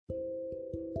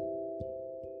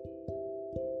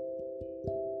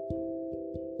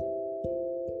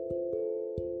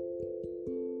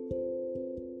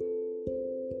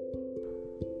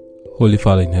Holy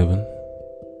Father in heaven,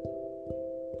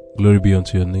 glory be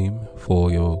unto your name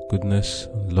for your goodness,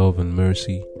 love and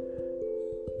mercy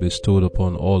bestowed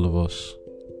upon all of us.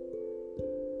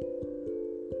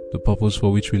 The purpose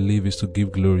for which we live is to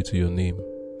give glory to your name.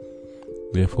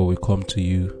 Therefore we come to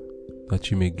you that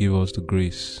you may give us the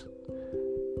grace,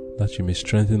 that you may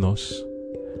strengthen us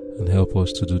and help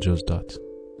us to do just that.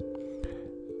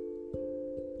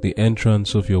 The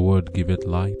entrance of your word giveth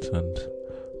light and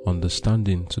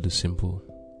understanding to the simple.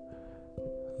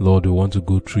 Lord, we want to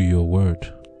go through your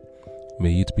word.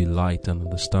 May it be light and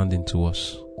understanding to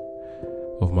us.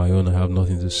 Of my own, I have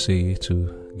nothing to say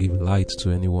to give light to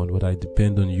anyone, but I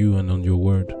depend on you and on your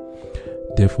word.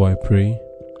 Therefore I pray,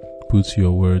 put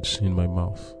your words in my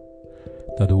mouth,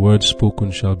 that the word spoken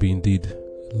shall be indeed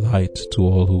light to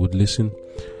all who would listen,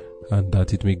 and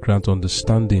that it may grant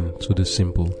understanding to the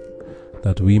simple,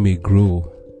 that we may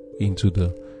grow into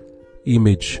the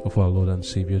image of our Lord and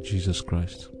Saviour Jesus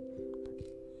Christ.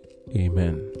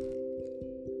 Amen.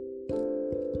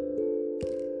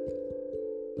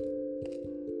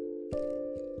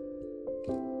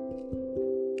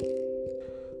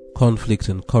 Conflict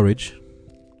and Courage,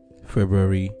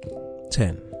 February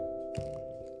 10.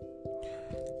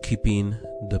 Keeping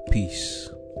the peace.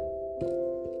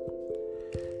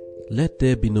 Let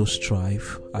there be no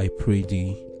strife, I pray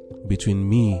thee, between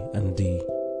me and thee,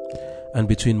 and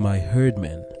between my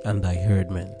herdmen and thy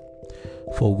herdmen,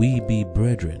 for we be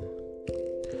brethren.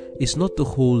 Is not the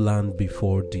whole land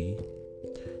before thee?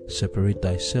 Separate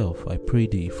thyself, I pray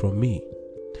thee, from me.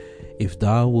 If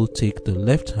thou wilt take the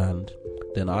left hand,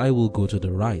 then I will go to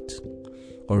the right.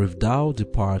 Or if thou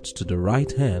depart to the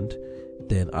right hand,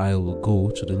 then I will go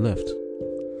to the left.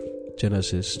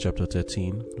 Genesis chapter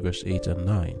 13, verse 8 and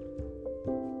 9.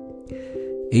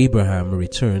 Abraham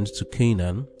returned to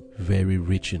Canaan, very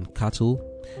rich in cattle,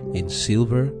 in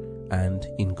silver, and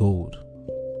in gold.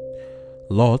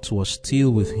 Lot was still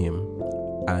with him,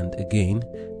 and again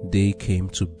they came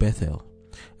to Bethel,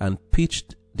 and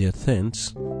pitched their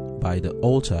tents by the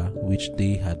altar which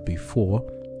they had before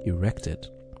erected.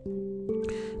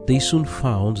 They soon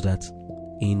found that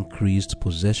increased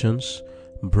possessions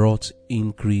brought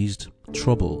increased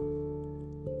trouble.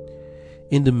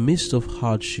 In the midst of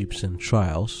hardships and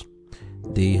trials,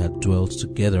 they had dwelt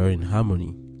together in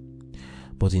harmony,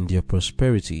 but in their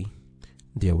prosperity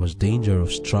there was danger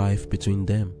of strife between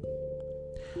them.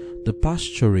 The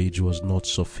pasturage was not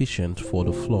sufficient for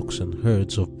the flocks and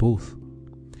herds of both.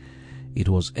 It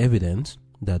was evident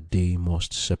that they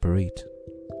must separate.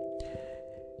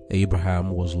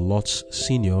 Abraham was Lot's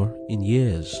senior in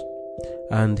years,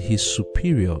 and his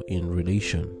superior in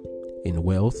relation, in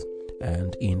wealth,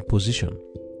 and in position.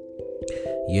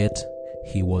 Yet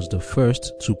he was the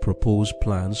first to propose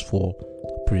plans for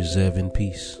preserving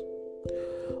peace.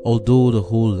 Although the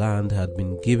whole land had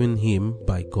been given him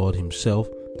by God himself,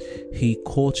 he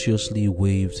courteously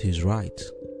waived his right.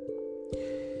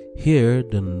 Here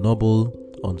the noble,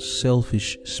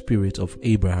 unselfish spirit of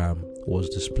Abraham was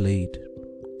displayed.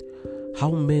 How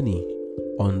many,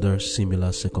 under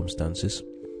similar circumstances,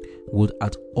 would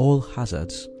at all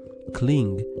hazards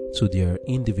cling to their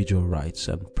individual rights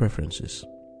and preferences?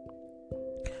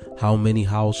 How many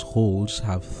households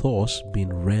have thus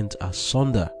been rent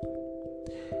asunder?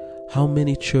 How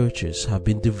many churches have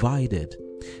been divided,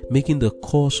 making the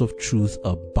cause of truth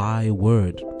a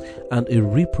byword and a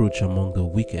reproach among the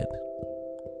wicked?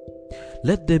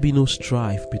 Let there be no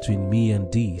strife between me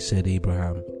and thee, said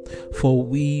Abraham, for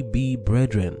we be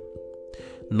brethren,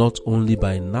 not only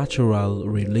by natural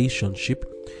relationship,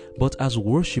 but as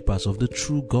worshippers of the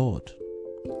true God.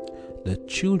 The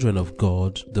children of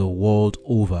God the world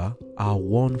over are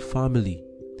one family,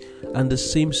 and the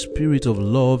same spirit of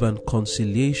love and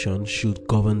conciliation should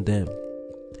govern them.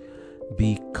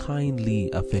 Be kindly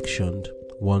affectioned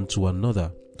one to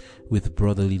another with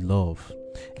brotherly love,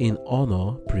 in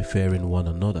honor preferring one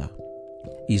another,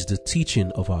 is the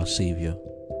teaching of our Saviour.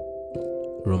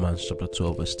 Romans chapter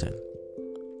 12 verse 10.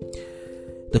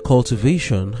 The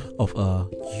cultivation of a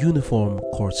uniform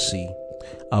courtesy,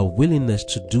 a willingness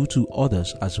to do to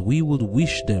others as we would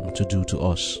wish them to do to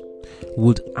us,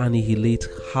 would annihilate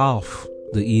half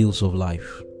the ills of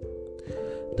life.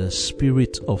 The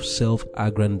spirit of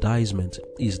self-aggrandizement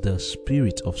is the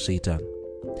spirit of Satan.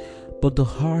 But the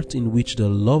heart in which the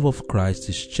love of Christ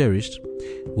is cherished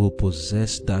will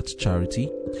possess that charity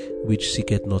which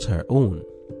seeketh not her own.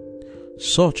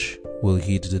 Such will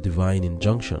heed the divine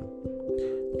injunction.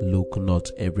 Look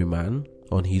not every man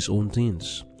on his own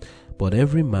things, but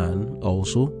every man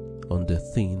also on the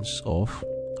things of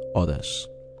others.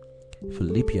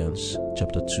 Philippians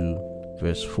chapter 2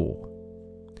 verse 4.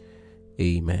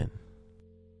 Amen.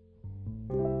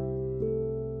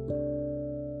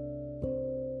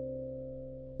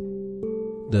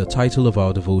 The title of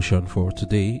our devotion for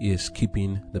today is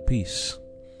Keeping the Peace.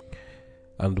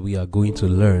 And we are going to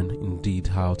learn indeed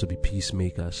how to be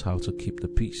peacemakers, how to keep the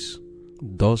peace.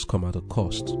 It does come at a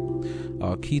cost.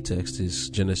 Our key text is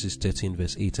Genesis 13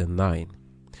 verse 8 and 9.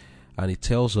 And it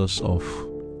tells us of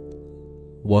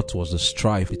what was the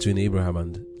strife between Abraham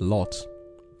and Lot.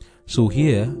 So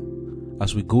here,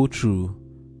 as we go through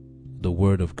the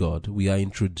Word of God, we are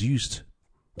introduced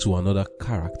to another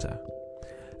character.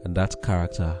 And that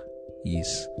character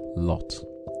is Lot.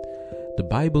 The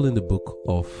Bible in the book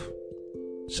of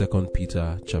 2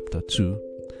 Peter chapter 2,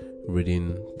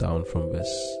 reading down from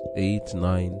verse 8,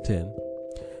 9, 10,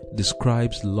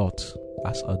 describes Lot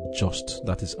as a just,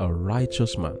 that is a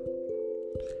righteous man.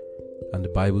 And the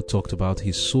Bible talked about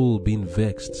his soul being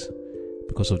vexed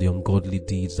because of the ungodly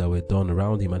deeds that were done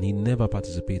around him, and he never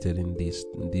participated in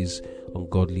these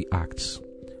ungodly acts.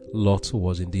 Lot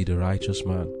was indeed a righteous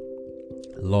man.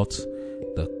 Lot,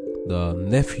 the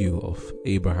nephew of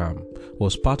Abraham,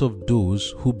 was part of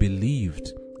those who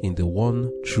believed in the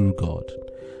one true God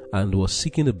and was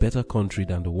seeking a better country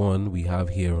than the one we have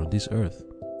here on this earth.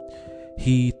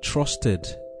 He trusted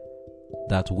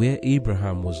that where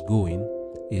Abraham was going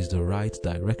is the right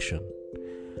direction.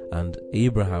 And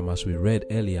Abraham, as we read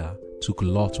earlier, took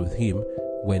Lot with him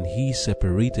when he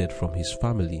separated from his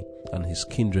family and his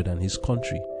kindred and his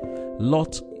country.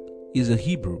 Lot is a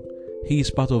Hebrew. He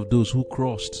is part of those who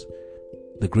crossed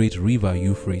the great river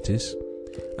Euphrates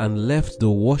and left the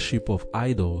worship of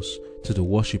idols to the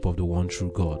worship of the one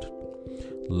true God.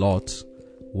 Lot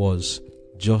was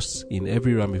just in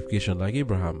every ramification like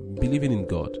Abraham, believing in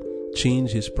God,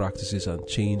 changed his practices and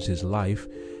changed his life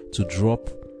to drop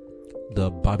the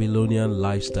Babylonian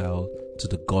lifestyle to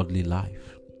the godly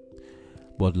life.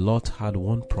 But Lot had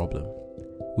one problem,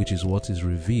 which is what is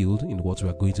revealed in what we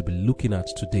are going to be looking at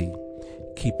today,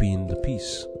 keeping the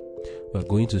peace. We are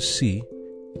going to see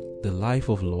the life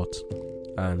of Lot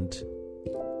and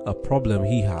a problem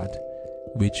he had,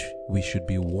 which we should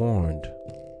be warned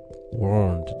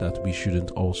that we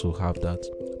shouldn't also have that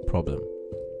problem.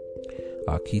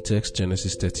 Our key text,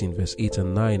 Genesis 13 verse 8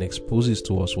 and 9, exposes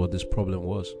to us what this problem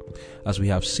was. As we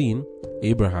have seen,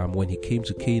 Abraham, when he came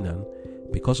to Canaan,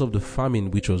 because of the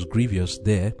famine which was grievous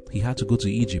there, he had to go to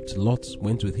Egypt. Lot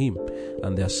went with him,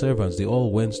 and their servants, they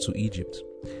all went to Egypt.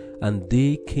 And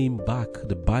they came back,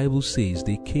 the Bible says,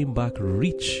 they came back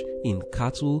rich in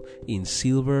cattle, in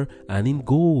silver, and in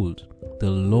gold.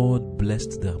 The Lord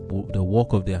blessed the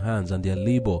work of their hands and their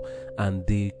labor, and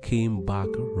they came back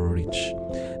rich.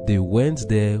 They went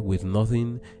there with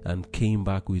nothing and came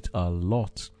back with a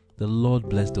lot. The Lord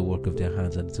blessed the work of their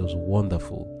hands, and it was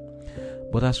wonderful.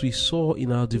 But as we saw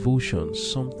in our devotion,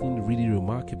 something really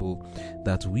remarkable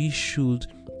that we should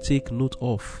take note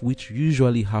of, which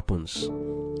usually happens.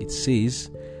 It says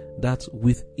that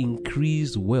with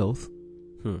increased wealth,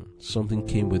 something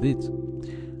came with it.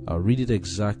 I'll read it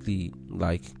exactly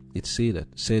like it said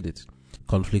it.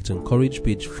 Conflict and Courage,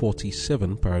 page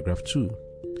 47, paragraph 2.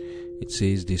 It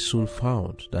says, they soon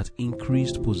found that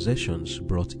increased possessions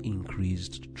brought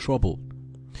increased trouble.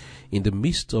 In the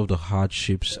midst of the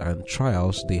hardships and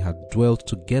trials, they had dwelt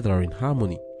together in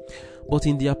harmony. But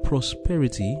in their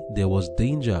prosperity, there was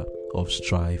danger of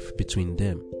strife between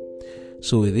them.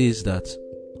 So it is that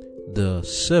the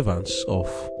servants of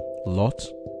Lot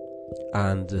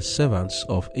and the servants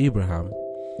of Abraham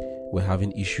were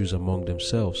having issues among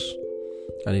themselves.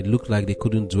 And it looked like they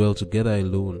couldn't dwell together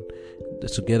anymore.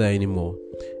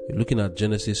 You're looking at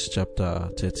Genesis chapter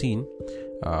 13.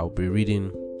 I'll be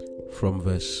reading from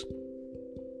verse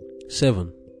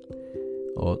 7.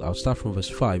 Or I'll start from verse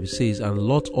 5. It says, and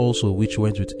Lot also, which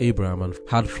went with Abraham, and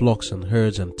had flocks and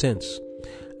herds and tents.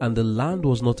 And the land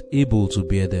was not able to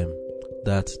bear them,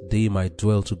 that they might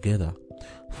dwell together,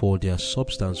 for their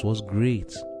substance was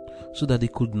great, so that they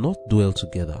could not dwell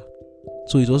together.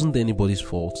 So it wasn't anybody's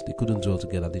fault. They couldn't dwell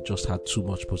together. They just had too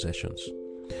much possessions.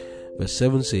 Verse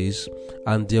 7 says,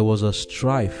 and there was a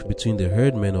strife between the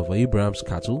herdmen of Abraham's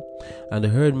cattle and the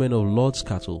herdmen of Lot's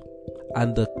cattle,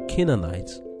 and the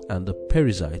Canaanites and the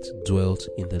Perizzites dwelt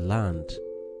then in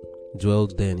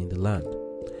the land.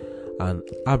 And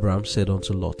Abram said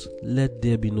unto Lot, let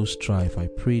there be no strife, I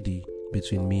pray thee,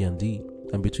 between me and thee,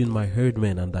 and between my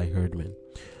herdmen and thy herdmen,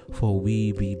 for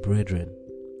we be brethren.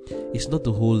 Is not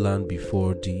the whole land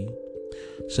before thee?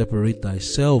 Separate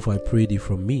thyself, I pray thee,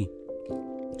 from me.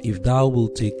 If thou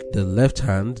wilt take the left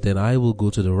hand, then I will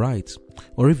go to the right.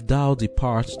 Or if thou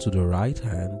depart to the right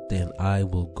hand, then I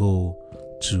will go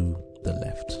to the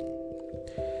left.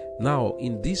 Now,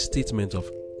 in this statement of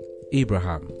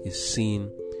Abraham is seen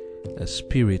a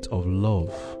spirit of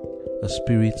love, a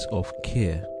spirit of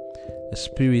care, a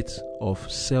spirit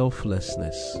of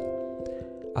selflessness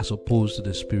as opposed to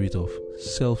the spirit of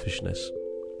selfishness.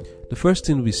 The first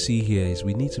thing we see here is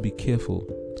we need to be careful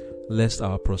lest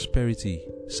our prosperity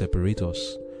separate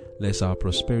us, lest our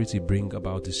prosperity bring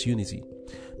about disunity.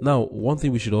 Now, one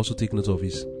thing we should also take note of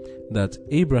is that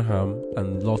Abraham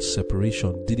and Lot's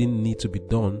separation didn't need to be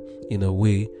done in a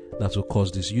way that will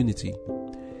cause disunity.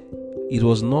 It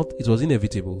was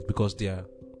inevitable because their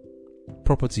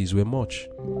properties were much.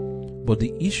 But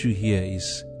the issue here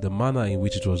is the manner in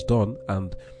which it was done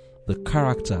and the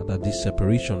character that this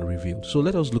separation revealed. So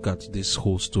let us look at this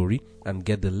whole story and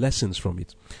get the lessons from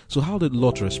it. So how did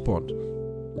Lot respond?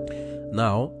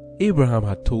 Now, Abraham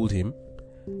had told him,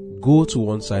 go to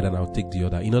one side and I'll take the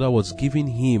other. In other words, giving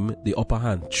him the upper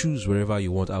hand. Choose wherever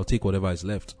you want. I'll take whatever is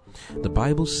left. The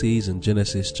Bible says in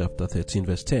Genesis chapter 13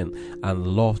 verse 10, and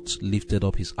Lot lifted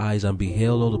up his eyes and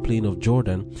beheld all the plain of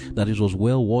Jordan, that it was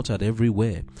well watered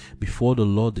everywhere, before the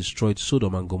Lord destroyed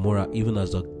Sodom and Gomorrah, even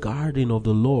as the garden of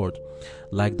the Lord,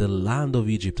 like the land of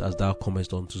Egypt, as thou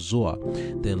comest unto Zoar.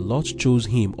 Then Lot chose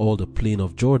him all the plain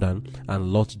of Jordan,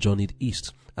 and Lot journeyed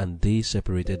east, and they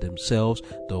separated themselves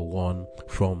the one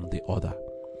from the other.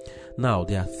 Now,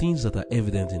 there are things that are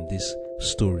evident in this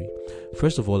story.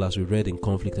 First of all, as we read in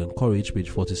Conflict and Courage, page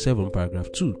 47,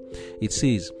 paragraph 2, it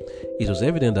says, it was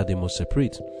evident that they must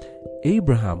separate.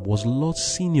 Abraham was Lot's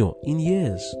senior in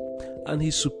years, and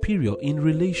his superior in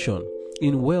relation,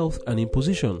 in wealth, and in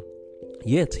position.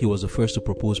 Yet he was the first to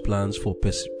propose plans for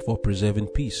preserving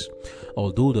peace.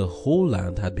 Although the whole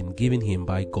land had been given him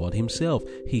by God himself,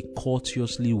 he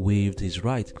courteously waived his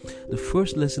right. The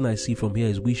first lesson I see from here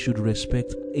is we should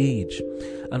respect age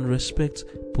and respect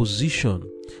position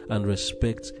and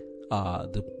respect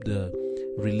the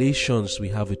relations we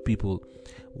have with people.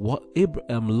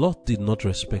 Lot did not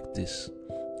respect this.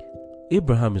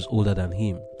 Abraham is older than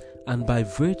him, and by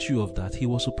virtue of that, he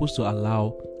was supposed to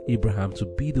allow Abraham to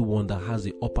be the one that has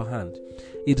the upper hand.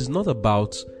 It is not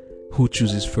about who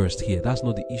chooses first here. That's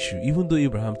not the issue. Even though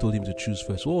Abraham told him to choose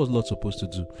first, what was Lot supposed to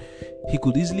do? He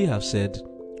could easily have said,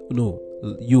 no,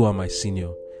 you are my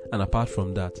senior, and apart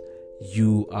from that,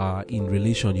 you are in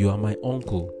relation, you are my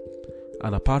uncle,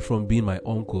 and apart from being my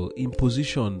uncle, in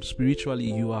position, spiritually,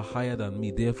 you are higher than me,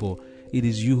 therefore, it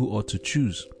is you who ought to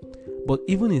choose. But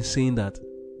even in saying that,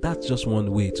 that's just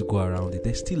one way to go around it.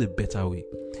 There's still a better way.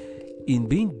 In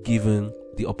being given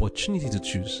the opportunity to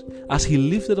choose, as he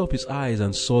lifted up his eyes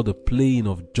and saw the plain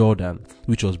of Jordan,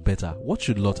 which was better, what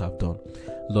should Lot have done?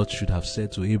 Lot should have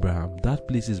said to Abraham, that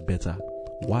place is better.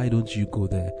 Why don't you go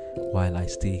there while I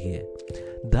stay here?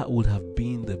 That would have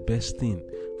been the best thing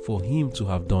for him to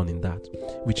have done in that,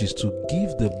 which is to give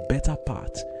the better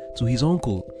part to his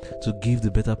uncle, to give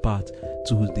the better part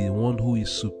to the one who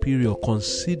is superior,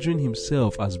 considering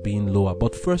himself as being lower.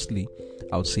 But firstly,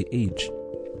 I would say age.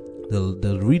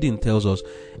 The reading tells us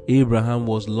Abraham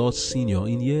was Lot's senior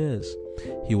in years.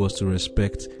 He was to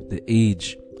respect the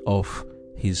age of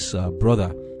his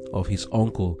brother, of his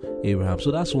uncle Abraham.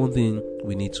 So that's one thing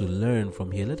we need to learn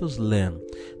from here. Let us learn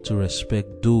to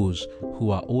respect those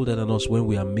who are older than us when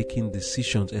we are making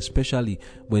decisions, especially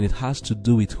when it has to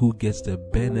do with who gets the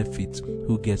benefit,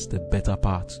 who gets the better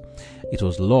part. It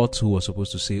was Lot who was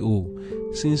supposed to say,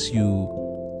 since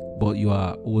you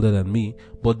are older than me.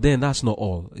 But then that's not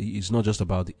all. It's not just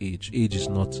about the age. Age is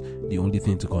not the only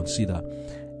thing to consider.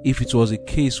 If it was a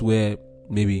case where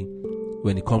maybe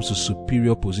when it comes to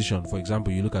superior position, for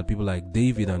example, you look at people like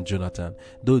David and Jonathan.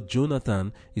 Though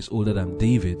Jonathan is older than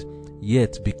David,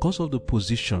 yet because of the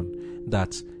position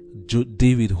that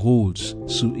David holds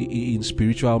in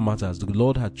spiritual matters, the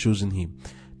Lord had chosen him.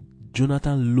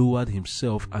 Jonathan lowered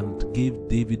himself and gave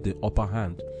David the upper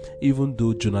hand, even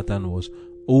though Jonathan was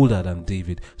older than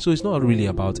David. So it's not really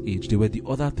about age. There were the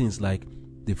other things like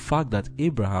the fact that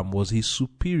Abraham was his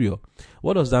superior.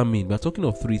 What does that mean? We're talking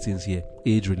of three things here: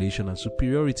 age, relation, and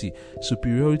superiority.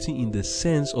 Superiority in the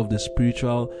sense of the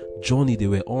spiritual journey they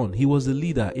were on. He was the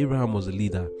leader. Abraham was the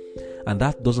leader. And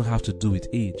that doesn't have to do with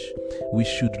age. We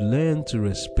should learn to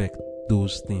respect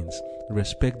those things.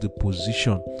 Respect the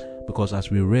position. Because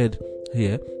as we read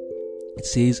here, it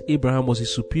says Abraham was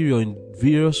his superior in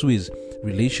various ways: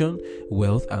 relation,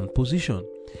 wealth, and position.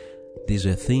 These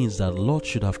were things that Lot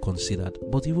should have considered.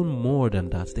 But even more than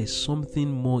that, there's something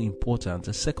more important,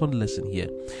 a second lesson here.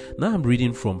 Now I'm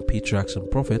reading from Patriarchs and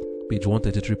Prophet, page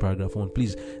 133, paragraph 1.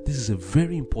 Please, this is a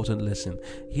very important lesson.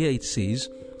 Here it says,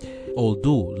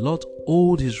 although Lot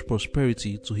owed his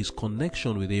prosperity to his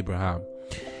connection with Abraham,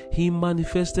 he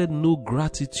manifested no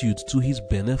gratitude to his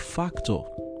benefactor.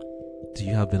 Do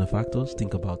you have benefactors?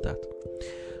 Think about that.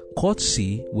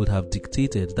 Courtesy would have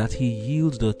dictated that he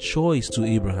yield the choice to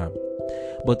Abraham.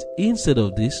 But instead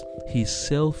of this, he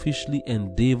selfishly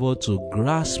endeavored to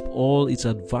grasp all its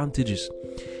advantages.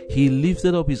 He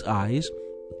lifted up his eyes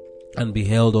and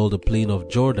beheld all the plain of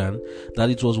Jordan, that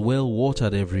it was well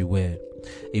watered everywhere,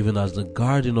 even as the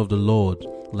garden of the Lord,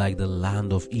 like the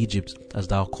land of Egypt, as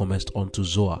thou comest unto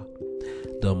Zoar.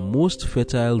 The most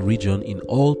fertile region in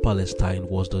all Palestine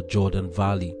was the Jordan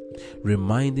Valley,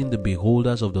 reminding the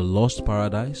beholders of the lost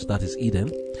paradise, that is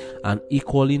Eden, and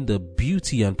equaling the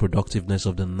beauty and productiveness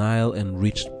of the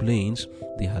Nile-enriched plains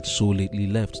they had so lately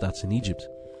left, that's in Egypt.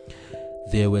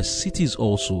 There were cities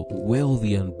also,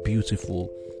 wealthy and beautiful,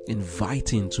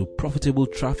 inviting to profitable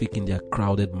traffic in their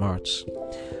crowded marts.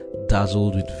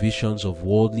 Dazzled with visions of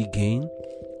worldly gain,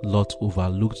 Lot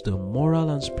overlooked the moral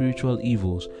and spiritual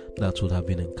evils that would have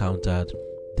been encountered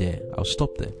there. I'll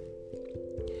stop there.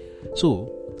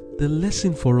 So, the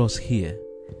lesson for us here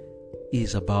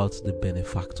is about the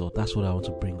benefactor. That's what I want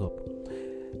to bring up.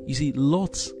 You see,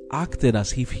 Lot acted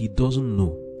as if he doesn't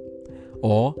know,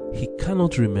 or he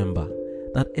cannot remember,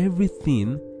 that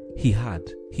everything he had,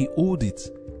 he owed it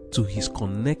to his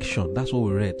connection. That's what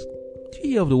we read. Do you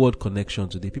hear of the word connection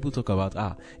today? People talk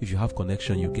about, if you have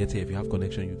connection, you get here. If you have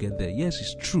connection, you get there. Yes,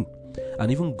 it's true.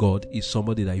 And even God is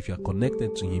somebody that if you are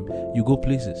connected to him, you go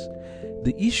places.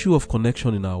 The issue of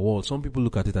connection in our world, some people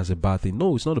look at it as a bad thing.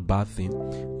 No, it's not a bad thing.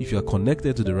 If you are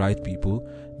connected to the right people,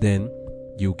 then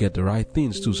you get the right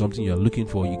things too. Something you're looking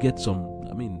for, you get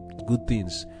good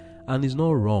things. And it's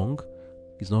not wrong.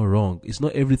 It's not wrong. It's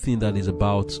not everything that is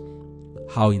about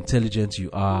how intelligent you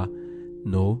are.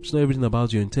 No, it's not everything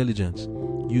about your intelligence.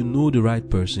 You know the right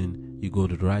person, you go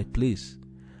to the right place.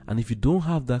 And if you don't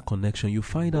have that connection, you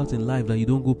find out in life that you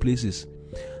don't go places.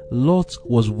 Lot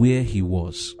was where he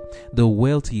was. The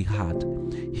wealth he had,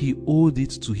 he owed it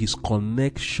to his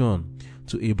connection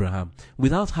to Abraham.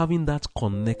 Without having that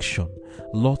connection,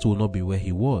 Lot will not be where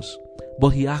he was. But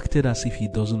he acted as if he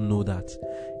doesn't know that.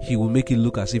 He will make it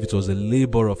look as if it was the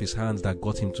labor of his hands that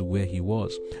got him to where he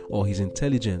was, or his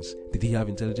intelligence. Did he have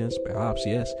intelligence? Perhaps,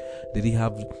 yes. Did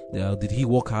he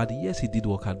work hard? Yes, he did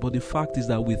work hard. But the fact is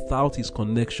that without his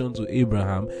connection to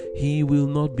Abraham, he will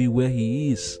not be where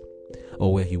he is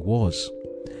or where he was.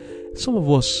 Some of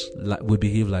us we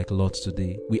behave like Lot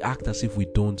today. We act as if we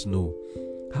don't know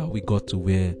how we got to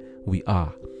where we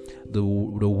are. The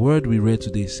word we read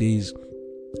today says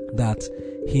that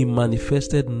he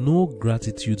manifested no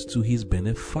gratitude to his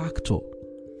benefactor.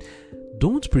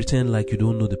 Don't pretend like you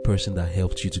don't know the person that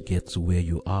helped you to get to where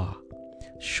you are.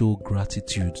 Show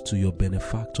gratitude to your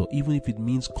benefactor, even if it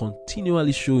means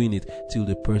continually showing it till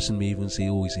the person may even say,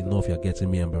 it's enough, you're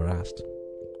getting me embarrassed.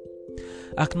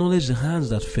 Acknowledge the hands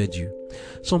that fed you.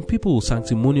 Some people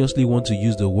sanctimoniously want to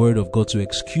use the word of God to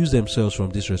excuse themselves from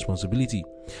this responsibility.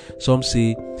 Some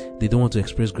say they don't want to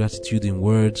express gratitude in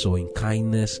words or in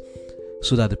kindness,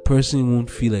 so that the person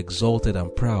won't feel exalted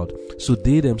and proud. So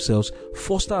they themselves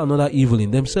foster another evil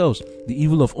in themselves, the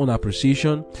evil of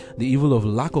unappreciation, the evil of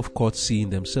lack of courtesy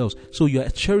in themselves. So you are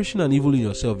cherishing an evil in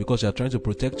yourself because you are trying to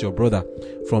protect your brother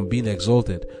from being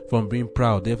exalted, from being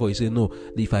proud. Therefore you say, no,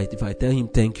 if I tell him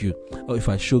thank you, or if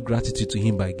I show gratitude to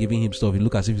him by giving him stuff, it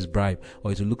look as if it's bribe,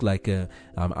 or it will look like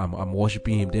I'm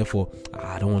worshiping him. Therefore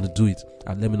I don't want to do it,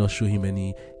 and let me not show him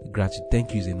any gratitude.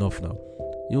 Thank you is enough now.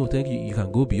 Thank you. You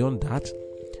can go beyond that.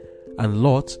 And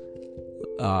Lot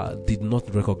did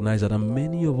not recognize that. And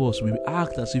many of us, we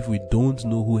act as if we don't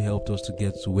know who helped us to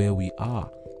get to where we are.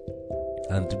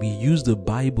 And we use the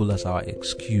Bible as our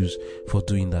excuse for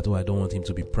doing that. I don't want him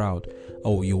to be proud.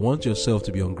 You want yourself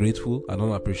to be ungrateful and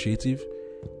unappreciative?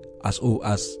 As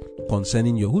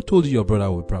concerning you. Who told you your brother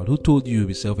will be proud? Who told you you'll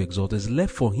be self-exalted? It's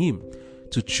left for him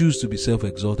to choose to be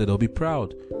self-exalted or be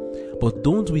proud. But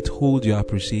don't withhold your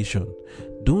appreciation.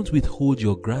 Don't withhold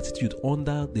your gratitude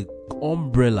under the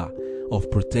umbrella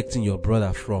of protecting your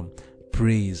brother from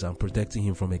praise and protecting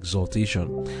him from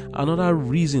exaltation. Another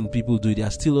reason people do it, there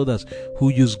are still others who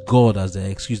use God as their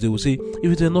excuse. They will say,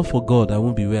 if it were not for God, I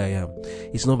won't be where I am.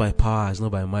 It's not by power, it's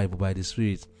not by might, but by the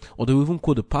Spirit. Or they will even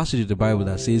quote the passage of the Bible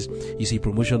that says, you see,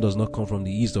 promotion does not come from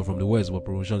the east or from the west, but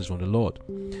promotion is from the Lord.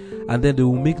 And then they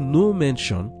will make no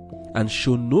mention and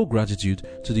show no gratitude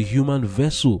to the human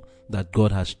vessel that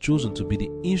God has chosen to be the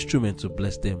instrument to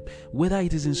bless them, whether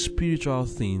it is in spiritual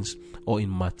things or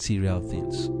in material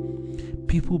things.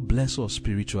 People bless us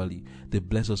spiritually, they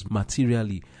bless us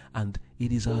materially, and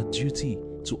it is our duty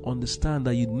to understand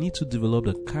that you need to develop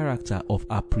the character of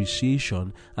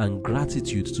appreciation and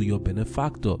gratitude to your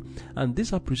benefactor. And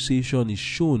this appreciation is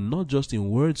shown not just in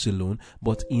words alone,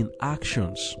 but in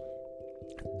actions.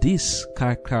 This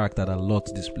character that Lot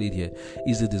displayed here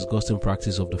is the disgusting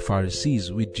practice of the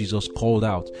Pharisees, which Jesus called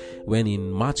out when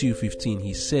in Matthew 15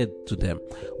 he said to them,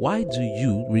 "Why do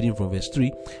you," reading from verse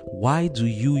 3, "why do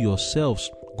you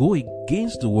yourselves go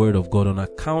against the word of God on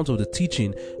account of the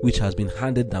teaching which has been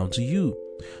handed down to you?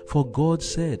 For God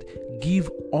said,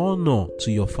 give honor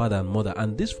to your father and mother."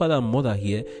 And this father and mother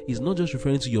here is not just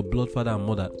referring to your blood father and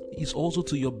mother, it's also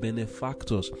to your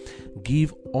benefactors.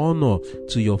 Give honor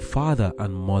to your father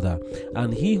and mother.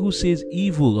 And he who says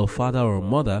evil of father or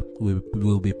mother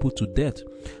will be put to death.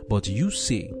 But you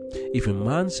say, if a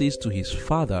man says to his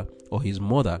father or his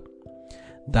mother,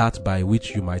 that by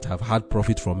which you might have had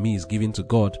profit from me is given to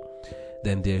God,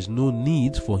 then there is no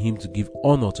need for him to give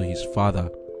honor to his father.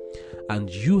 And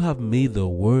you have made the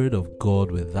word of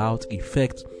God without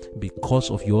effect because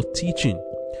of your teaching.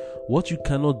 What you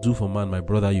cannot do for man, my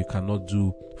brother, you cannot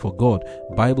do for God.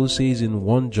 Bible says in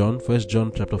 1 John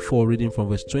chapter 4, reading from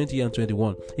verse 20 and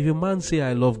 21, if a man say,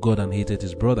 I love God and hated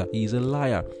his brother, he is a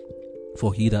liar.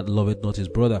 For he that loveth not his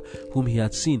brother whom he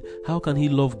had seen, how can he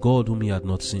love God whom he had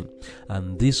not seen?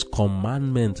 And this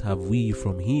commandment have we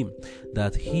from him,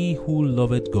 that he who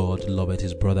loveth God loveth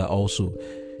his brother also.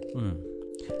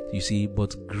 You see,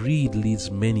 but greed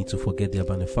leads many to forget their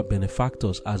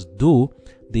benefactors as though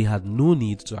they had no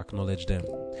need to acknowledge them.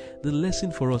 The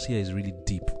lesson for us here is really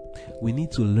deep. We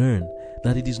need to learn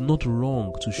that it is not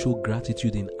wrong to show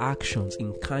gratitude in actions,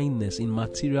 in kindness, in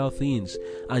material things,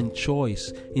 and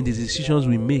choice, in the decisions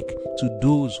we make to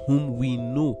those whom we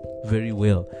know very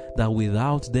well, that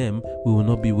without them we will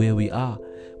not be where we are.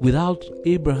 Without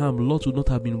Abraham, Lot would not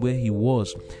have been where he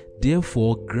was.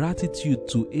 Therefore, gratitude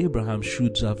to Abraham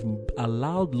should have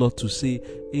allowed Lot to say,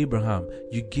 Abraham,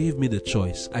 you gave me the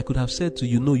choice. I could have said to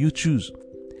you, no, you choose.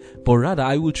 But rather,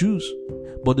 I will choose.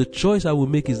 But the choice I will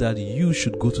make is that you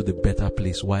should go to the better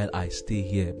place while I stay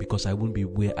here, because I won't be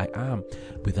where I am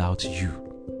without you.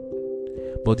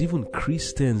 But even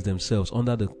Christians themselves,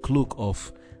 under the cloak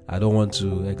of, I don't want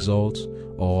to exalt,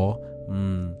 or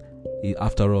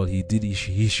after all,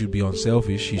 he should be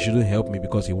unselfish, he shouldn't help me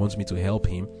because he wants me to help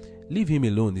him. Leave him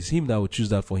alone. It's him that will choose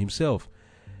that for himself.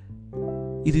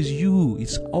 It is you,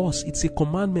 it's us, it's a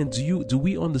commandment. Do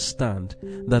we understand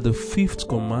that the 5th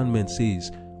commandment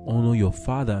says, honor your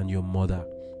father and your mother,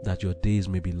 that your days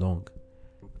may be long?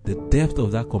 The depth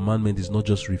of that commandment is not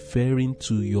just referring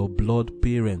to your blood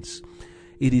parents.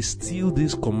 It is still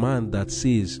this command that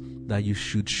says that you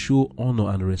should show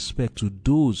honor and respect to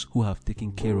those who have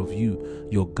taken care of you,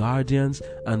 your guardians,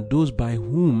 and those by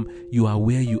whom you are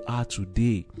where you are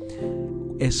today.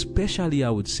 Especially, I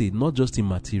would say, not just in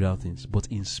material things, but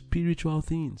in spiritual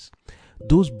things.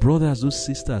 Those brothers, those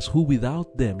sisters who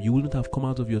without them you wouldn't have come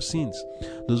out of your sins.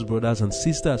 Those brothers and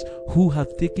sisters who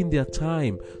have taken their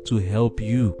time to help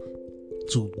you,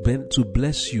 to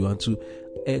bless you, and to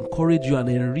encourage you and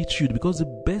enrich you, because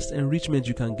the best enrichment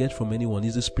you can get from anyone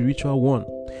is the spiritual one.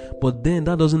 But then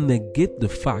that doesn't negate the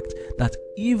fact that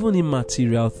even in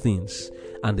material things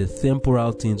and the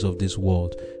temporal things of this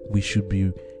world, we should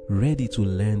be ready to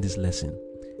learn this lesson.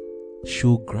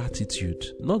 Show gratitude,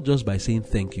 not just by saying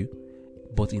thank you,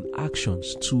 but in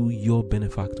actions to your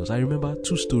benefactors. I remember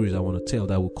 2 stories I want to tell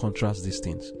that will contrast these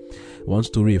things. One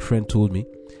story, a friend told me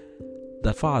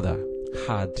that father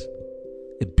had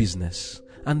a business,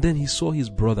 and then he saw his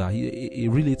brother, a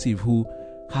relative who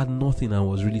had nothing and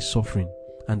was really suffering,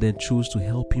 and then chose to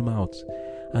help him out,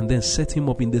 and then set him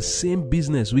up in the same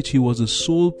business which he was the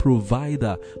sole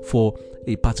provider for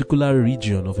a particular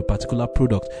region of a particular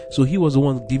product. So he was the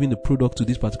one giving the product to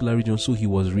this particular region, so he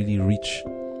was really rich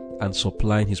and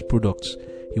supplying his products.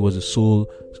 He was the sole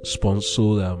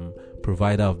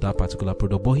provider of that particular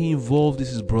product, but he involved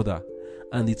his brother,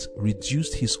 and it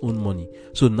reduced his own money.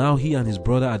 So now he and his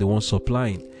brother are the ones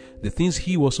supplying. The things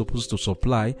he was supposed to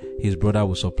supply, his brother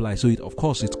will supply. So it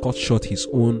cut short his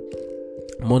own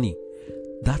money.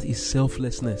 That is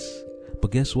selflessness.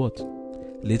 But guess what?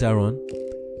 Later on,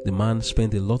 the man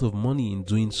spent a lot of money in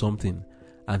doing something,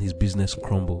 and his business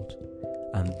crumbled.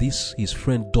 And his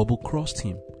friend double-crossed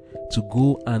him to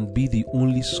go and be the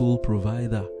only sole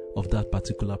provider of that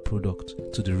particular product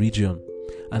to the region,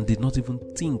 and did not even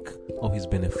think of his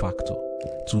benefactor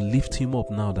to lift him up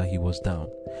now that he was down.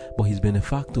 But his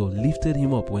benefactor lifted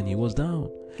him up when he was down.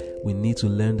 We need to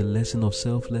learn the lesson of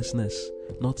selflessness,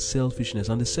 not selfishness.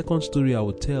 And the second story I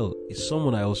would tell is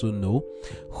someone I also know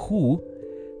who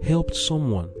helped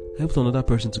another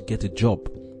person to get a job,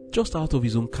 just out of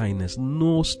his own kindness,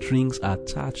 no strings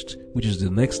attached, which is the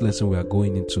next lesson we are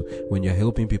going into. When you're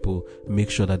helping people, make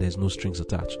sure that there's no strings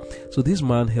attached. So this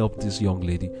man helped this young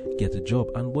lady get a job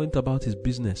and went about his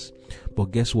business.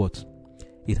 But guess what?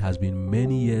 It has been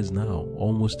many years now,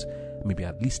 almost maybe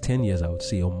at least 10 years, I would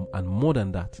say, and more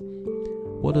than that.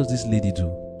 What does this lady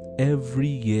do? Every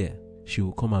year, she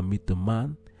will come and meet the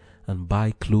man and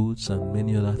buy clothes and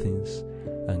many other things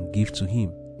and give to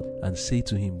him and say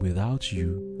to him, without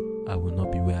you, I will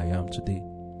not be where I am today.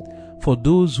 For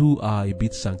those who are a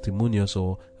bit sanctimonious,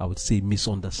 or I would say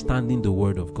misunderstanding the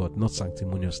word of God, not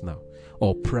sanctimonious now,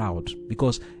 or proud,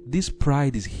 because this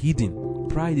pride is hidden.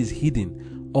 Pride is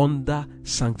hidden under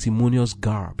sanctimonious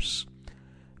garbs.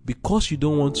 Because you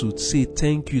don't want to say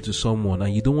thank you to someone,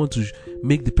 and you don't want to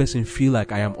make the person feel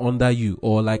like I am under you,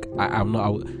 or like I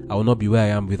will not be where I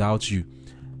am without you,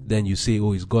 then you say,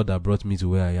 oh, it's God that brought me to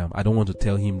where I am. I don't want to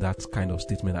tell him that kind of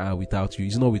statement, without you.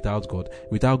 It's not without God.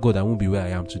 Without God, I won't be where I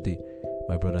am today.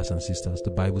 My brothers and sisters,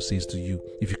 the Bible says to you,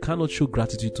 if you cannot show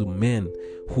gratitude to men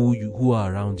who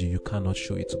are around you, you cannot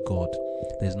show it to God.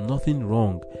 There's nothing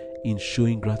wrong in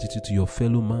showing gratitude to your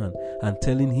fellow man and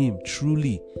telling him,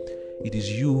 truly, it is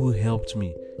you who helped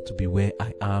me to be where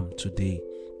I am today.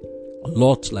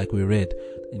 Lot, like we read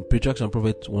in Patriarchs and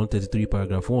Prophets 133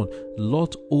 paragraph 1,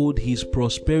 Lot owed his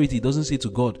prosperity. It doesn't say to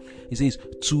God. It says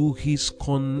to his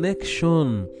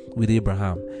connection with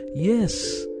Abraham.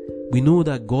 Yes, we know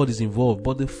that God is involved,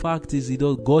 but the fact is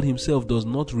God himself does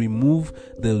not remove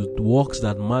the works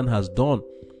that man has done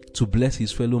to bless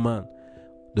his fellow man.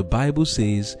 The Bible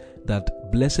says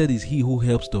that blessed is he who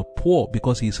helps the poor,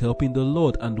 because he is helping the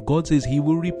Lord, and God says he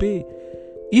will repay.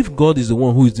 If God is the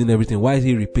one who is doing everything, why is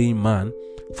he repaying man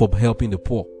for helping the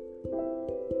poor?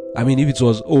 I mean, if it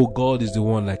was, oh, God is the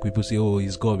one, like people say, oh,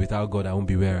 he's God, without God I won't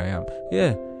be where I am.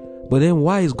 Yeah. But then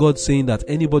why is God saying that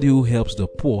anybody who helps the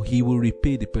poor, he will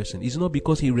repay the person? It's not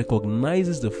because he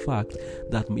recognizes the fact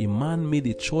that a man made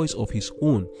a choice of his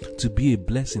own to be a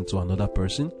blessing to another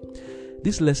person.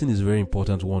 This lesson is a very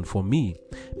important one for me,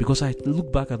 because I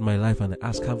look back at my life and I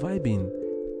ask, have I been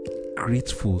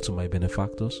grateful to my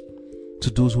benefactors? To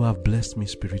those who have blessed me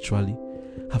spiritually?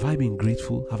 Have I been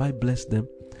grateful? Have I blessed them?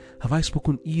 Have I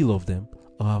spoken ill of them,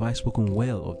 or have I spoken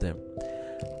well of them?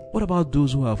 What about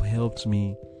those who have helped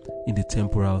me in the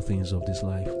temporal things of this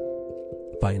life?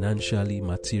 Financially,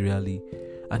 materially,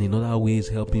 and in other ways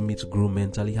helping me to grow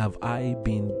mentally. Have I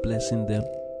been blessing them?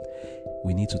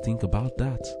 We need to think about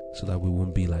that so that we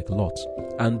won't be like Lot.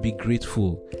 And be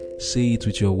grateful. Say it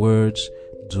with your words.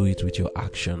 Do it with your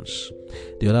actions.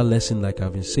 The other lesson, like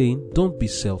I've been saying, don't be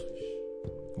selfish.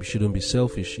 We shouldn't be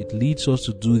selfish. It leads us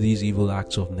to do these evil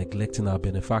acts of neglecting our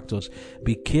benefactors.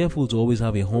 Be careful to always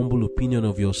have a humble opinion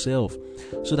of yourself,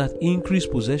 so that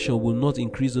increased possession will not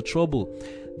increase the trouble.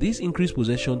 This increased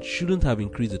possession shouldn't have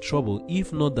increased the trouble,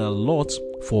 if not that Lot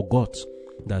forgot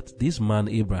that this man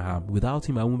Abraham, without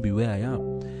him I won't be where I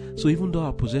am. So even though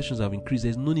our possessions have increased,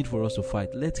 there's no need for us to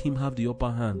fight. Let him have the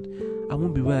upper hand. I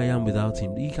won't be where I am without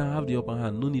him. He can have the upper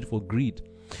hand. No need for greed.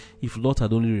 If Lot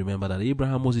had only remembered that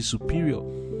Abraham was his superior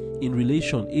in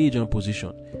relation, age, and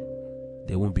position,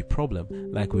 there won't be problem.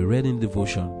 Like we read in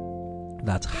devotion,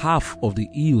 that half of the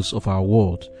ills of our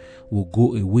world will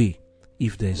go away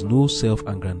if there is no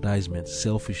self-aggrandizement,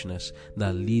 selfishness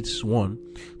that leads one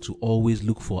to always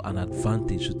look for an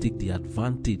advantage, to take the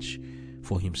advantage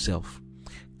for himself.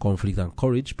 Conflict and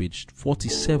Courage, page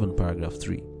 47, paragraph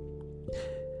 3.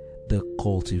 The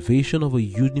cultivation of a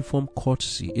uniform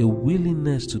courtesy, a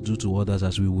willingness to do to others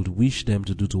as we would wish them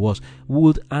to do to us,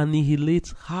 would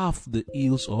annihilate half the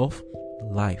ills of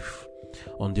life.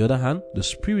 On the other hand, the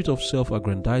spirit of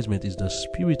self-aggrandizement is the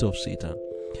spirit of Satan,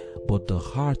 but the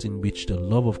heart in which the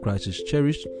love of Christ is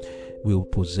cherished will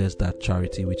possess that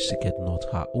charity which seeketh not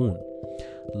her own.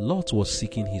 Lot was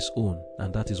seeking his own,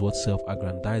 and that is what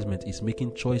self-aggrandizement is,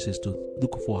 making choices to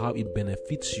look for how it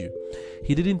benefits you.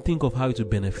 He didn't think of how it would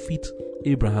benefit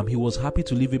Abraham. He was happy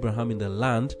to leave Abraham in the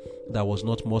land that was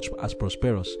not much as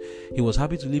prosperous. He was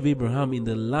happy to leave Abraham in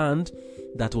the land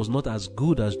that was not as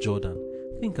good as Jordan.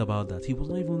 Think about that. He was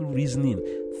not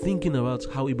even thinking about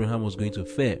how Abraham was going to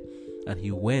fare, and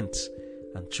he went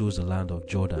and chose the land of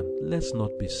Jordan. Let's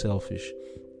not be selfish.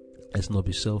 Let's not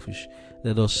be selfish.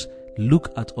 Let us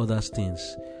look at others'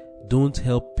 things. Don't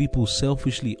help people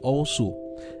selfishly also.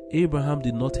 Abraham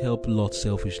did not help Lot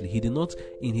selfishly. He did not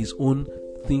in his own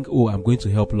think, oh, I'm going to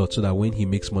help Lot so that when he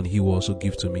makes money, he will also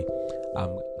give to me.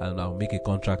 And I'll make a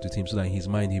contract with him so that in his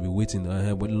mind he'll be waiting.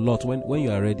 But Lot, when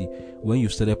you are ready, when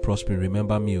you've started prospering,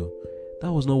 remember me.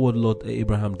 That was not what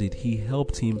Abraham did. He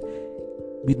helped him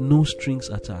with no strings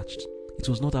attached. It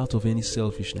was not out of any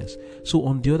selfishness. So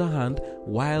on the other hand,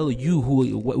 while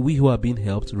we who are being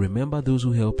helped, remember those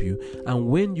who help you. And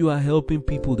when you are helping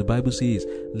people, the Bible says,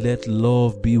 let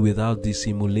love be without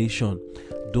dissimulation.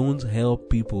 Don't help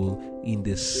people in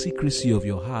the secrecy of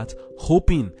your heart,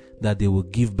 hoping that they will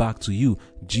give back to you.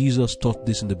 Jesus taught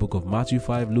this in the book of Matthew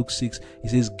 5, Luke 6. He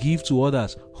says, give to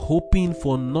others, hoping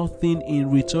for nothing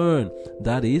in return.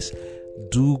 That is,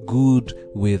 do good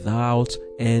without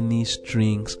any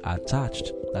strings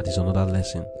attached. That is another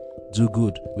lesson. Do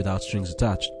good without strings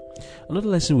attached. Another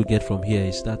lesson we get from here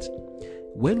is that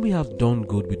when we have done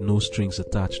good with no strings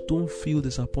attached, don't feel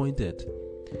disappointed.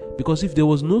 Because if there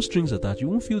was no strings attached, you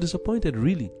won't feel disappointed,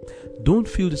 really. Don't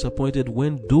feel disappointed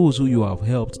when those who you have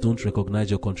helped don't recognize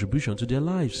your contribution to their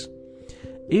lives.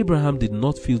 Abraham did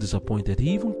not feel disappointed.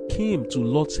 He even came to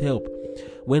Lot's help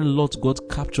when Lot got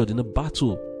captured in a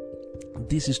battle.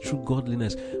 This is true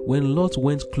godliness. When Lot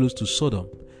went close to Sodom,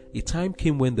 a time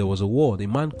came when there was a war. A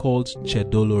man called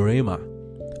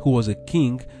Chedorlaomer, who was a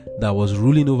king that was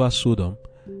ruling over Sodom,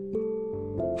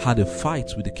 had a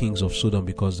fight with the kings of Sodom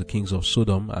because the kings of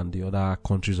Sodom and the other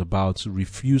countries about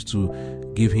refused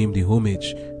to give him the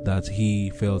homage that he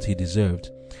felt he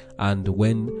deserved. And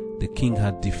when the king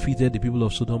had defeated the people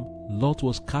of Sodom, Lot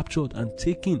was captured and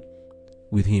taken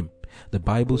with him. The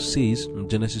Bible says in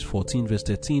Genesis 14 verse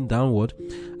 13 downward,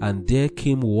 and there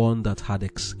came one that had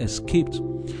escaped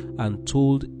and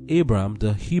told Abram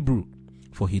the Hebrew,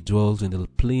 for he dwelt in the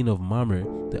plain of Mamre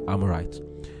the Amorite,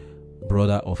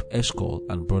 brother of Eshcol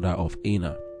and brother of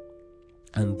Aner.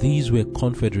 And these were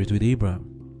confederate with Abraham.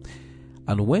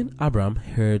 And when Abram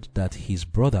heard that his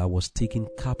brother was taken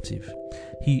captive,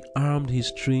 he armed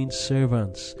his trained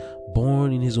servants,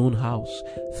 born in his own house,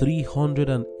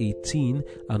 318,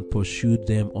 and pursued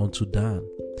them unto Dan.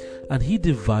 And he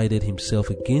divided himself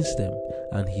against them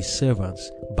and his servants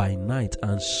by night,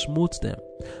 and smote them,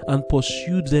 and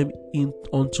pursued them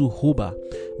unto Hobah,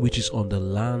 which is on the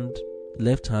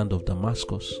left hand of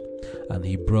Damascus. And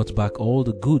he brought back all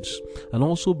the goods, and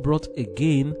also brought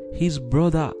again his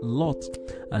brother Lot,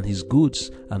 and his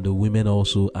goods, and the women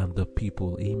also, and the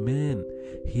people. Amen.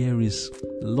 Here is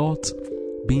Lot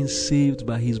being saved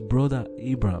by his brother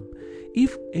Abram.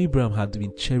 If Abraham had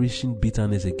been cherishing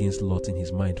bitterness against Lot in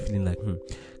his mind, feeling like,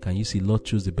 can you see Lot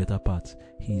chose the better part?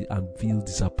 He feels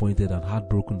disappointed and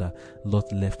heartbroken that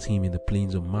Lot left him in the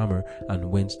plains of Mamre and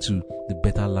went to the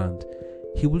better land.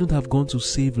 He wouldn't have gone to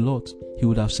save Lot. He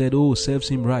would have said, serves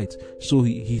him right. So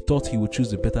he thought he would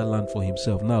choose the better land for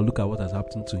himself. Now look at what has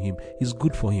happened to him. It's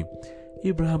good for him.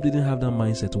 Abraham didn't have that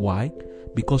mindset. Why?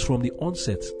 Because from the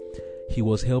onset, he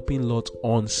was helping Lot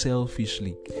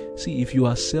unselfishly. See, if you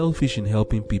are selfish in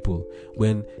helping people,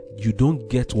 when you don't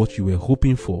get what you were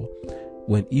hoping for,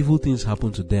 when evil things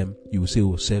happen to them, you will say,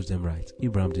 serves them right.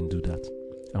 Abraham didn't do that.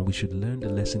 And we should learn the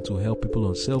lesson to help people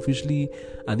unselfishly.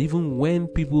 And even when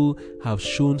people have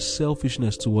shown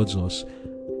selfishness towards us,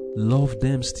 love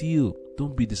them still.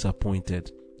 Don't be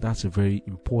disappointed. That's a very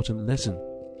important lesson.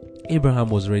 Abraham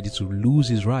was ready to lose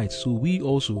his rights, so we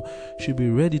also should be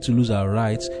ready to lose our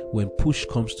rights when push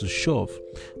comes to shove,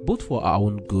 both for our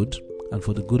own good and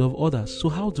for the good of others. So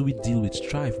how do we deal with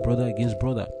strife, brother against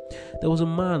brother? There was a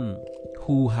man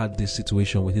who had this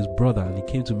situation with his brother, and he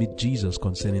came to meet Jesus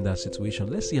concerning that situation.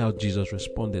 Let's see how Jesus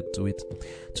responded to it.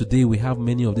 Today we have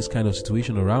many of this kind of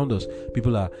situation around us.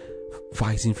 People are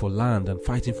fighting for land and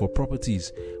fighting for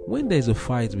properties. When there is a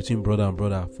fight between brother and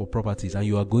brother for properties, and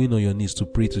you are going on your knees to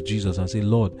pray to Jesus and say,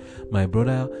 Lord, my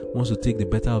brother wants to take the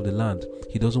better of the land.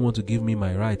 He doesn't want to give me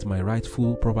my right, my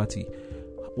rightful property.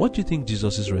 What do you think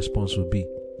Jesus' response will be?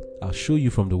 I'll show you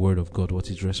from the word of God what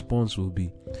his response will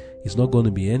be. It's not going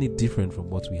to be any different from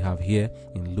what we have here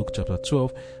in Luke chapter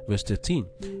 12 verse 13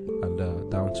 and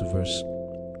down to verse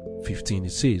 15.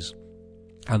 It says,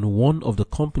 and one of the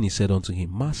company said unto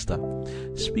him, Master,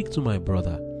 speak to my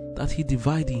brother, that he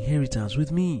divide the inheritance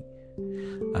with me.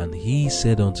 And he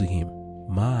said unto him,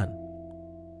 Man,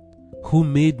 who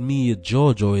made me a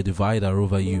judge or a divider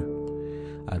over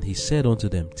you? And he said unto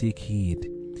them, Take heed,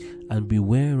 and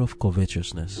beware of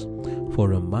covetousness,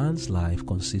 for a man's life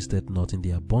consisteth not in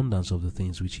the abundance of the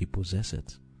things which he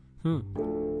possesseth.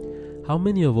 How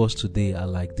many of us today are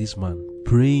like this man,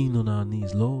 praying on our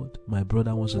knees, Lord, my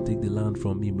brother wants to take the land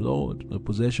from him, Lord, the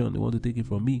possession, they want to take it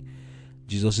from me.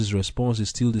 Jesus' response is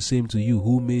still the same to you.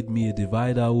 Who made me a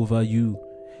divider over you?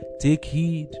 Take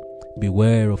heed,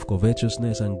 beware of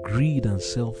covetousness and greed and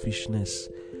selfishness.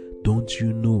 Don't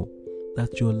you know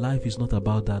that your life is not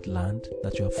about that land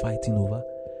that you are fighting over?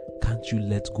 Can't you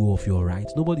let go of your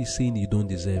rights? Nobody's saying you don't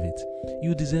deserve it.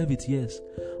 You deserve it, yes.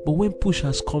 But when push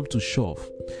has come to shove,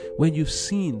 when you've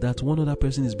seen that one other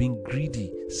person is being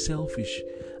greedy, selfish,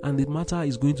 and the matter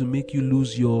is going to make you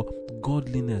lose your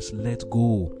godliness, let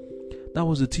go. That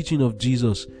was the teaching of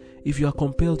Jesus. If you are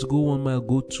compelled to go 1 mile,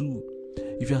 go 2.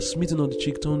 If you are smitten on the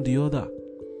cheek, turn the other.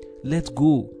 Let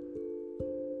go.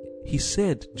 He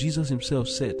said, Jesus himself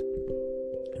said,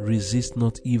 resist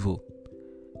not evil.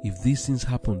 If these things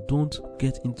happen, don't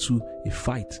get into a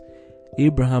fight.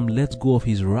 Abraham let go of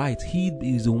his right. He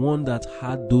is the one that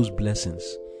had those blessings,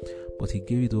 but he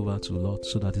gave it over to Lot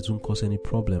so that it won't cause any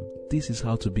problem. This is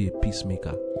how to be a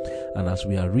peacemaker. And as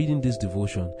we are reading this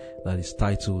devotion that is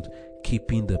titled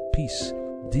Keeping the Peace,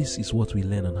 this is what we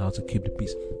learn on how to keep the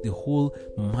peace. The whole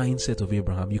mindset of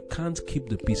Abraham. You can't keep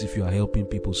the peace if you are helping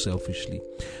people selfishly.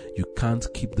 You can't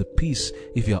keep the peace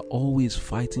if you are always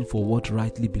fighting for what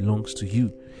rightly belongs to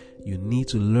you. You need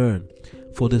to learn,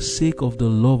 for the sake of the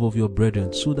love of your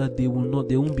brethren, so that there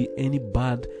won't be any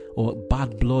bad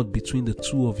blood between the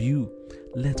two of you.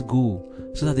 Let go,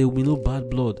 so that there will be no bad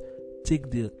blood.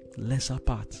 Take the lesser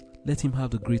part. Let him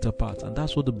have the greater part. And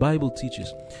that's what the Bible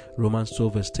teaches. Romans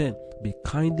 12 verse 10. Be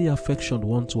kindly affectioned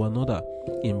one to another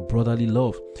in brotherly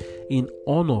love, in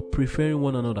honor, preferring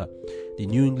one another. The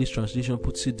New English Translation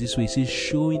puts it this way. It says,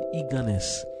 showing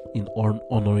eagerness in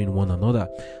honoring one another.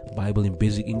 Bible in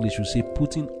Basic English will say,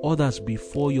 putting others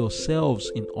before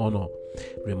yourselves in honor.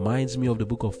 Reminds me of the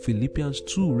book of Philippians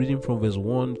 2, reading from verse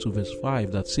 1 to verse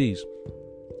 5, that says,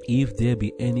 if there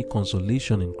be any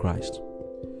consolation in Christ,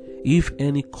 if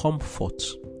any comfort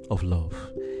of love,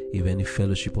 if any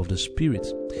fellowship of the Spirit,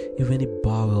 if any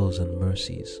bowels and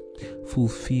mercies,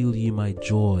 fulfill ye my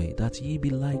joy, that ye be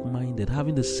like-minded,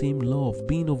 having the same love,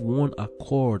 being of one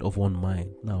accord, of one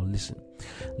mind. Now listen,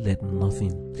 let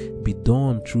nothing be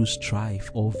done through strife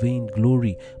or vain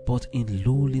glory, but in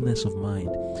lowliness of mind,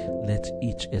 let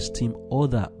each esteem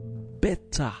other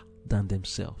better than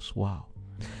themselves. Wow.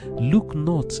 Look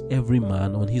not every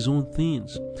man on his own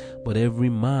things, but every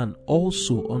man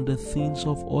also on the things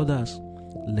of others.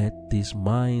 Let this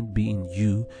mind be in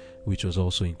you, which was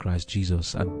also in Christ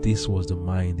Jesus. And this was the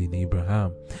mind in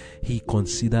Abraham. He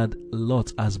considered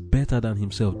Lot as better than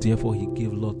himself. Therefore, he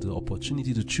gave Lot the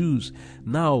opportunity to choose.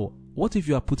 Now, what if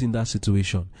you are put in that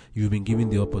situation? You've been given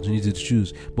the opportunity to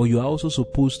choose, but you are also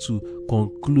supposed to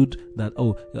conclude that,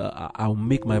 I'll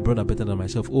make my brother better than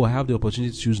myself. I have the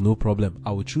opportunity to choose, no problem.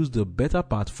 I will choose the better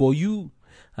part for you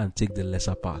and take the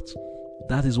lesser part.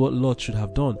 That is what Lot should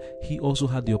have done. He also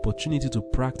had the opportunity to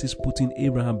practice putting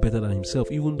Abraham better than himself.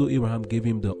 Even though Abraham gave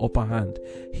him the upper hand,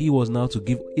 he was now to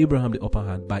give Abraham the upper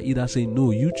hand by either saying,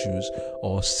 no, you choose,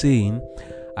 or saying,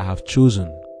 I have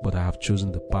chosen, but I have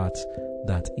chosen the part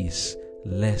that is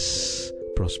less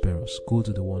prosperous. Go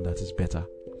to the one that is better.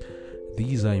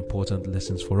 These are important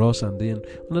lessons for us. And then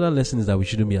another lesson is that we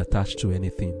shouldn't be attached to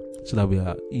anything, so that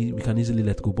we can easily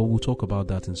let go. But we'll talk about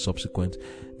that in subsequent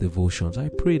devotions. I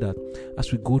pray that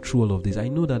as we go through all of this, I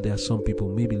know that there are some people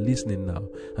maybe listening now,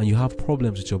 and you have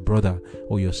problems with your brother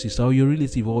or your sister or your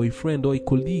relative or a friend or a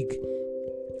colleague,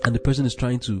 and the person is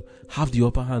trying to have the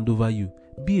upper hand over you.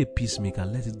 Be a peacemaker.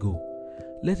 Let it go.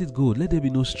 Let it go. Let there be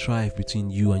no strife between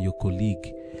you and your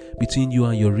colleague, between you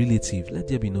and your relative. Let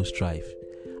there be no strife.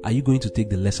 Are you going to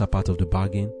take the lesser part of the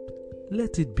bargain?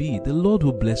 Let it be. The Lord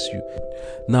will bless you.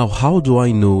 Now, how do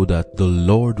I know that the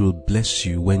Lord will bless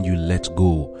you when you let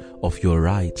go of your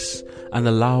rights and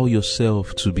allow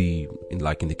yourself to be,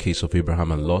 like in the case of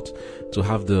Abraham and Lot, to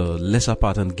have the lesser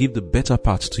part and give the better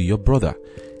part to your brother?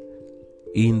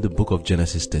 In the book of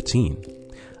Genesis 13,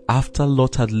 after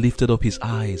Lot had lifted up his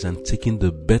eyes and taken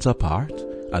the better part,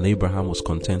 and Abraham was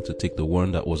content to take the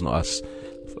one that was not as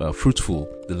fruitful,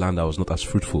 the land that was not as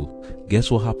fruitful, guess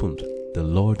what happened? The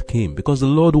Lord came, because the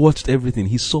Lord watched everything.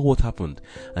 He saw what happened.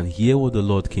 And hear what the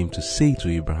Lord came to say to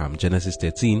Abraham. Genesis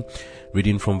 13,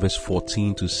 reading from verse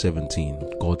 14 to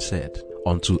 17. God said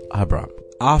unto Abraham,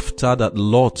 after that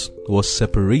Lot was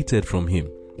separated from him,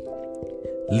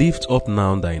 lift up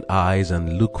now thine eyes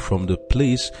and look from the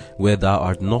place where thou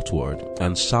art northward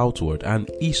and southward and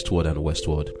eastward and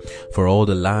westward. For all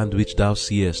the land which thou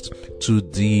seest, to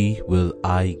thee will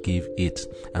I give it,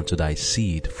 and to thy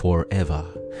seed forever.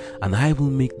 And I will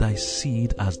make thy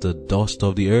seed as the dust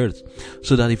of the earth,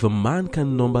 so that if a man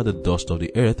can number the dust of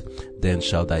the earth, then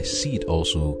shall thy seed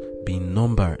also be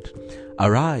numbered.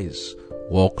 Arise,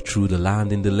 walk through the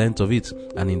land in the length of it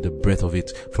and in the breadth of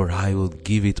it, for I will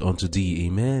give it unto thee.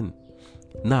 Amen.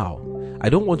 Now, I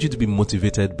don't want you to be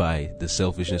motivated by the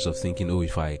selfishness of thinking,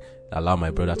 if I allow my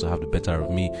brother to have the better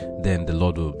of me, then the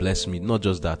Lord will bless me. Not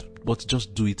just that, but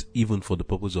just do it even for the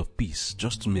purpose of peace,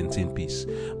 just to maintain peace.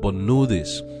 But know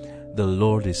this, the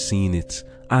Lord is seeing it,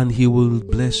 and He will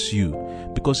bless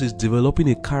you, because He's developing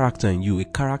a character in you, a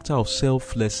character of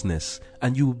selflessness,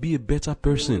 and you will be a better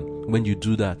person when you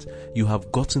do that. You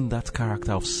have gotten that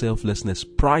character of selflessness,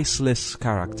 priceless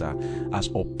character, as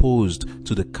opposed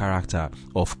to the character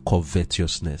of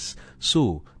covetousness.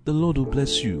 So, the Lord will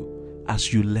bless you.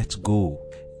 as you let go.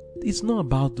 It's not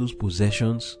about those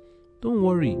possessions. Don't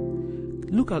worry.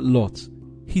 Look at Lot.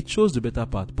 He chose the better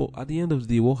part, but at the end of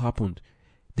the day, what happened?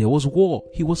 There was war.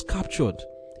 He was captured.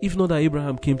 If not that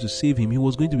Abraham came to save him, he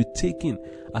was going to be taken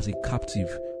as a captive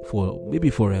for maybe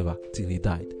forever till he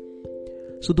died.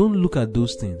 So don't look at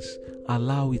those things.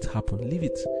 Allow it happen. Leave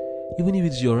it. Even if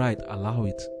it's your right, allow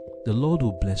it. The Lord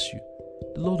will bless you.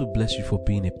 The Lord will bless you for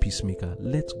being a peacemaker.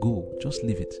 Let go. Just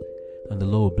leave it. And the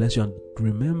Lord will bless you. And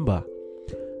remember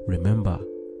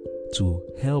to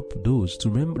help those. To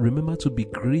remember to be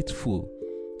grateful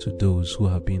to those who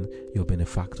have been your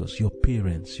benefactors, your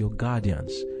parents, your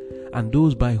guardians, and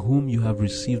those by whom you have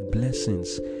received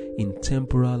blessings in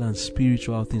temporal and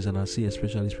spiritual things. And I say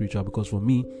especially spiritual, because for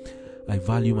me, I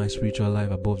value my spiritual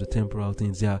life above the temporal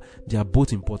things. They are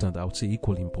both important. I would say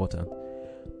equally important.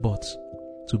 But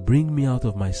to bring me out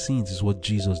of my sins is what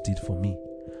Jesus did for me.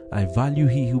 I value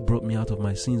He who brought me out of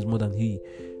my sins more than He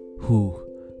who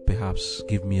perhaps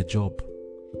gave me a job.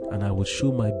 And I will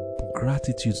show my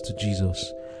gratitude to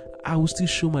Jesus. I will still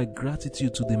show my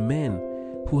gratitude to the men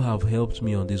who have helped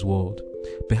me on this world.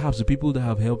 Perhaps the people that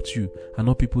have helped you are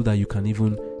not people that you can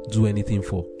even do anything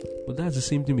for. But that's the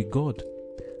same thing with God.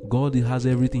 God has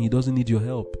everything. He doesn't need your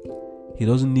help. He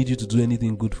doesn't need you to do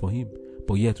anything good for Him.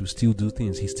 But yet we still do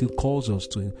things. He still calls us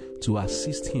to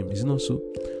assist Him. Is it not so?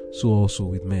 So also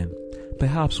with men.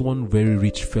 Perhaps one very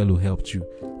rich fellow helped you,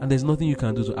 and there's nothing you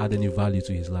can do to add any value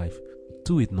to his life.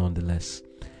 Do it nonetheless.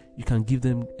 You can give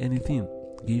them anything.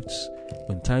 Gifts.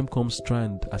 When time comes, try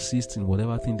and assist in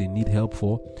whatever thing they need help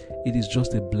for. It is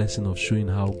just a blessing of showing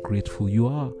how grateful you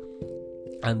are.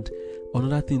 And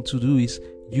another thing to do is,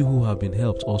 you who have been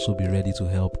helped, also be ready to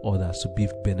help others, to be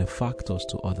benefactors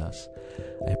to others.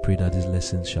 I pray that these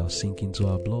lessons shall sink into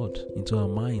our blood, into our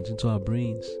minds, into our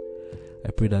brains.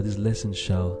 I pray that these lessons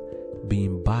shall be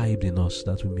imbibed in us,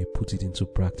 that we may put it into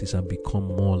practice and become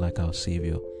more like our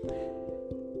Saviour.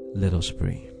 Let us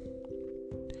pray.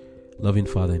 Loving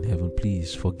Father in heaven,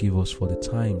 please forgive us for the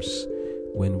times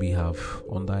when we have,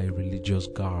 under a religious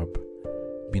garb,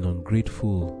 been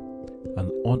ungrateful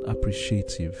and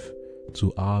unappreciative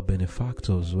to our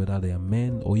benefactors, whether they are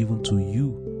men or even to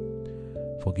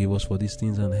you. Forgive us for these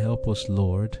things and help us,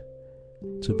 Lord,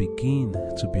 to begin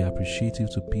to be appreciative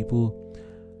to people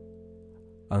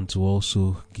and to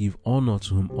also give honor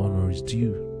to whom honor is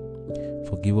due.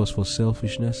 Forgive us for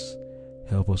selfishness.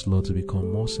 Help us, Lord, to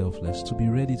become more selfless, to be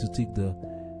ready to take the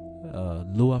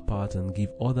lower part and give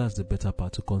others the better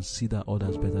part, to consider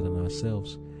others better than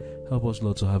ourselves. Help us,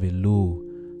 Lord, to have a low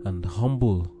and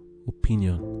humble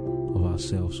opinion of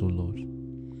ourselves, O Lord.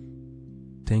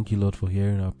 Thank you, Lord, for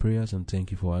hearing our prayers, and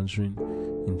thank you for answering.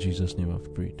 In Jesus' name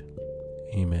I've prayed.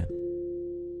 Amen.